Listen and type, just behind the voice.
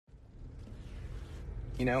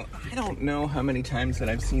I don't know how many times that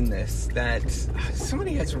I've seen this, that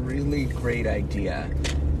somebody has a really great idea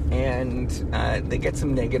and they get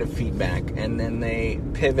some negative feedback and then they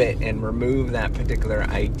pivot and remove that particular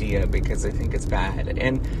idea because they think it's bad.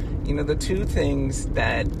 And, the two things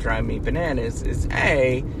that drive me bananas is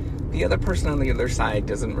A, the other person on the other side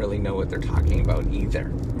doesn't really know what they're talking about either,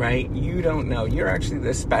 right? You don't know. You're actually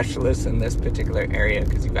the specialist in this particular area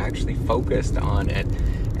because you've actually focused on it,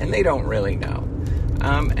 and they don't really know.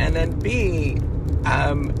 And then B,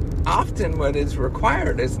 often what is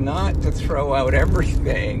required is not to throw out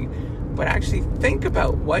everything, but actually think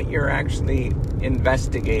about what you're actually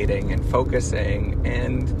investigating and focusing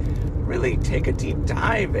and really take a deep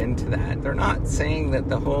dive into that. They're not saying that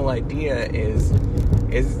the whole idea is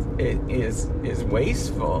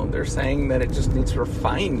wasteful. They're saying that it just needs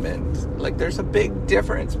refinement. Like, there's a big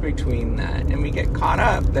difference between that, and we get caught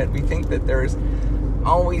up that we think that there's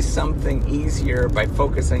always something easier by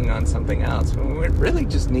focusing on something else when it really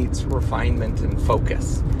just needs refinement and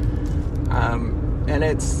focus. And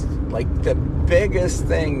it's like the biggest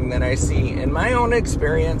thing that I see in my own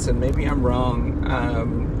experience, and maybe I'm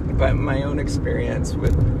wrong, but my own experience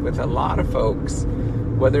with a lot of folks,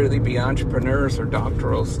 whether they be entrepreneurs or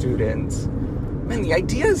doctoral students, man, the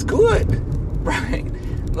idea is good, right?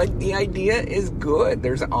 Like, the idea is good.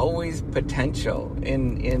 There's always potential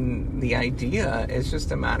in the idea. It's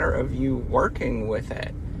just a matter of you working with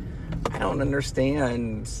it. I don't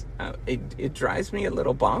understand. It drives me a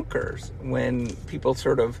little bonkers when people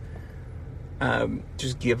sort of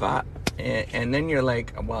just give up. And then you're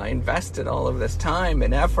like, well, I invested all of this time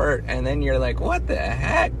and effort. And then you're like, what the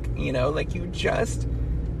heck? Like, you just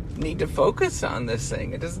need to focus on this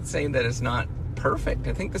thing. It doesn't say that it's not perfect.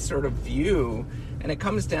 I think the sort of view, and it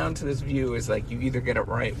comes down to this view, is like you either get it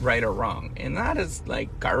right or wrong. And that is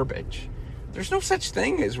like garbage. There's no such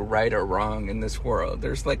thing as right or wrong in this world.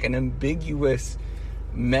 There's like an ambiguous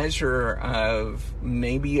measure of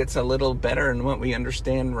maybe it's a little better than what we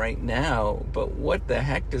understand right now, but what the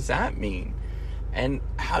heck does that mean? And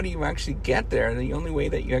how do you actually get there? And the only way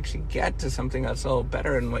that you actually get to something that's a little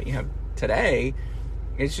better than what you have today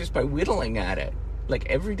is just by whittling at it. Like,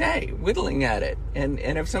 every day, whittling at it. And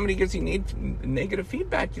if somebody gives you negative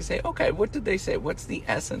feedback, you say, okay, what did they say? What's the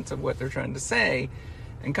essence of what they're trying to say?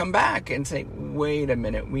 And come back and say, wait a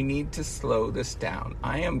minute, we need to slow this down.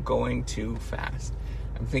 I am going too fast.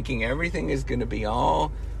 I'm thinking everything is going to be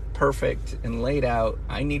all perfect and laid out.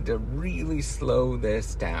 I need to really slow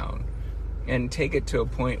this down and take it to a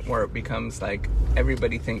point where it becomes like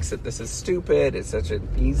everybody thinks that this is stupid. It's such an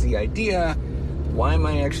easy idea. Why am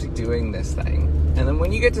I actually doing this thing? And then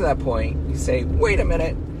when you get to that point, you say, wait a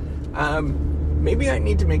minute, maybe I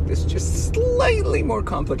need to make this just slightly more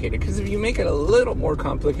complicated. Because if you make it a little more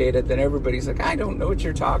complicated, then everybody's like, I don't know what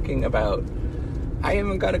you're talking about. I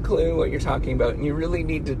haven't got a clue what you're talking about. And you really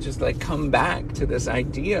need to just like come back to this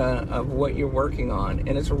idea of what you're working on.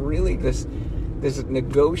 And it's really this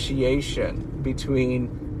negotiation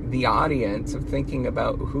between the audience of thinking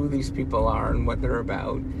about who these people are and what they're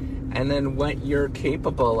about, and then what you're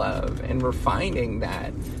capable of, and refining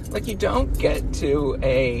that. Like, you don't get to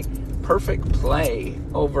a perfect play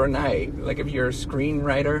overnight. Like, if you're a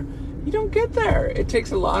screenwriter, you don't get there. It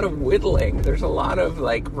takes a lot of whittling. There's a lot of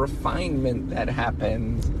like refinement that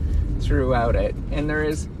happens throughout it. And there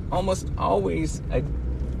is almost always a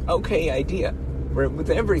okay idea with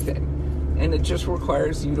everything. And it just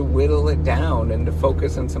requires you to whittle it down and to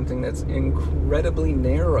focus on something that's incredibly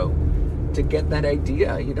narrow to get that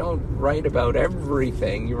idea. You don't write about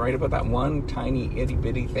everything. You write about that one tiny itty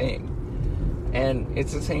bitty thing. And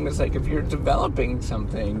it's the same as like if you're developing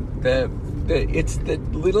something, it's the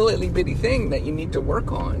little itty bitty thing that you need to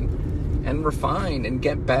work on and refine and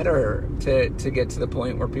get better to get to the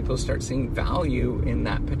point where people start seeing value in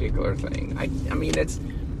that particular thing. I mean, it's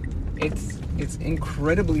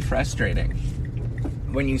incredibly frustrating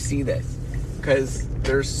when you see this, because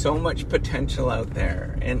there's so much potential out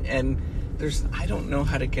there, and there's I don't know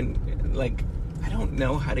how to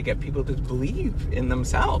get people to believe in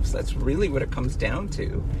themselves. That's really what it comes down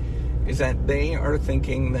to, is that they are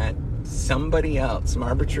thinking that somebody else, some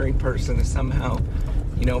arbitrary person, is somehow,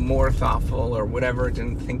 more thoughtful or whatever,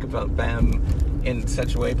 didn't think about them in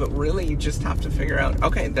such a way. But really, you just have to figure out,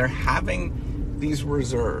 okay, they're having these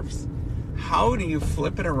reserves. How do you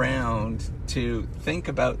flip it around to think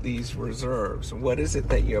about these reserves? What is it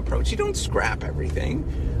that you approach? You don't scrap everything.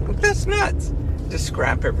 That's nuts to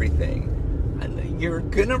scrap everything. You're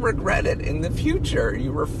going to regret it in the future.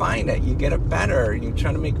 You refine it. You get it better. You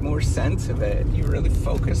try to make more sense of it. You really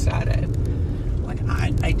focus at it. Like,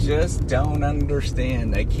 I just don't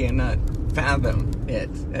understand. I cannot fathom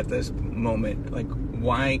it at this moment. Like,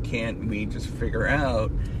 why can't we just figure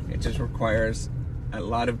out? It just requires a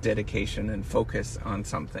lot of dedication and focus on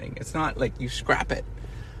something. It's not like you scrap it.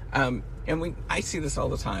 I see this all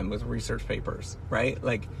the time with research papers, right?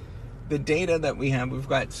 Like the data that we have, we've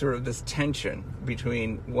got sort of this tension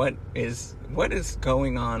between what is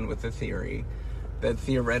going on with the theory, the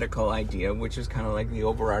theoretical idea, which is kind of like the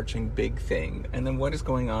overarching big thing, and then what is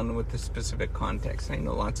going on with the specific context. I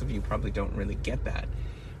know lots of you probably don't really get that,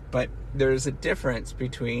 but there's a difference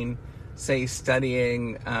between, say,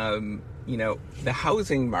 studying, the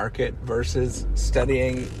housing market versus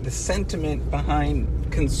studying the sentiment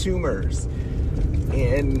behind consumers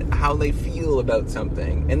and how they feel about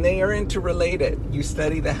something. And they are interrelated. You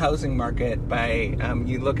study the housing market by,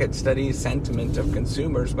 study sentiment of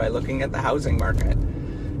consumers by looking at the housing market.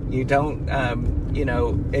 You don't,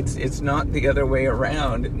 it's not the other way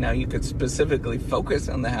around. Now, you could specifically focus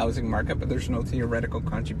on the housing market, but there's no theoretical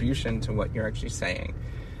contribution to what you're actually saying.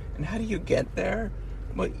 And how do you get there?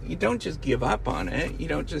 Well, you don't just give up on it. You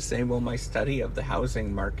don't just say, well, my study of the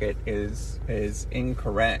housing market is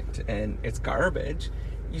incorrect and it's garbage.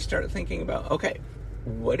 You start thinking about, okay,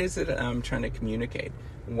 what is it I'm trying to communicate?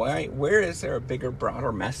 Where is there a bigger,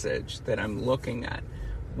 broader message that I'm looking at?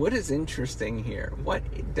 What is interesting here? What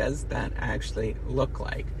does that actually look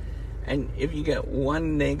like? And if you get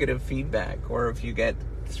one negative feedback, or if you get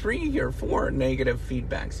 3 or 4 negative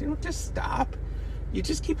feedbacks, you don't just stop. You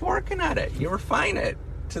just keep working at it. You refine it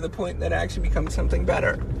to the point that it actually becomes something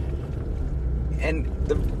better. And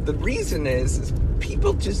the reason is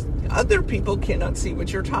other people cannot see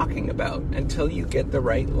what you're talking about until you get the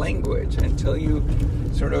right language, until you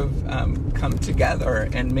sort of come together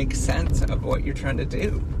and make sense of what you're trying to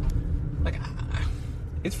do.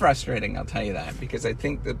 It's frustrating, I'll tell you that, because I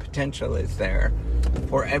think the potential is there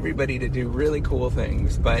for everybody to do really cool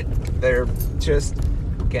things, but they're just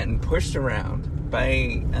getting pushed around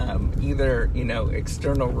by either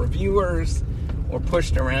external reviewers, or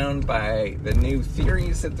pushed around by the new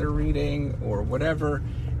theories that they're reading or whatever.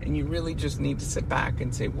 And you really just need to sit back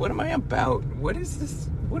and say, what am I about? What is this?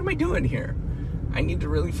 What am I doing here? I need to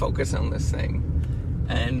really focus on this thing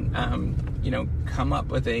and come up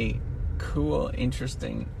with a cool,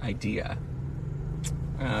 interesting idea.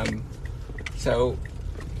 So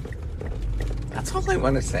that's all I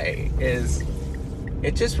want to say is,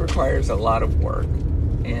 it just requires a lot of work,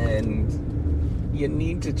 and you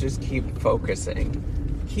need to just keep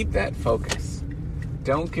focusing. Keep that focus.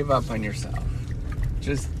 Don't give up on yourself.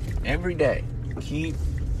 Just every day, keep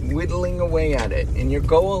whittling away at it. And your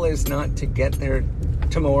goal is not to get there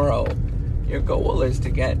tomorrow. Your goal is to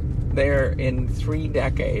get there in 3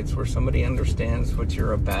 decades, where somebody understands what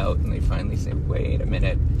you're about and they finally say, wait a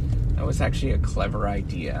minute, that was actually a clever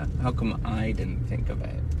idea. How come I didn't think of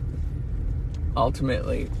it?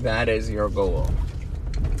 Ultimately, that is your goal,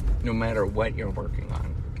 no matter what you're working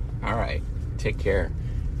on. All right, take care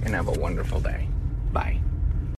and have a wonderful day. Bye.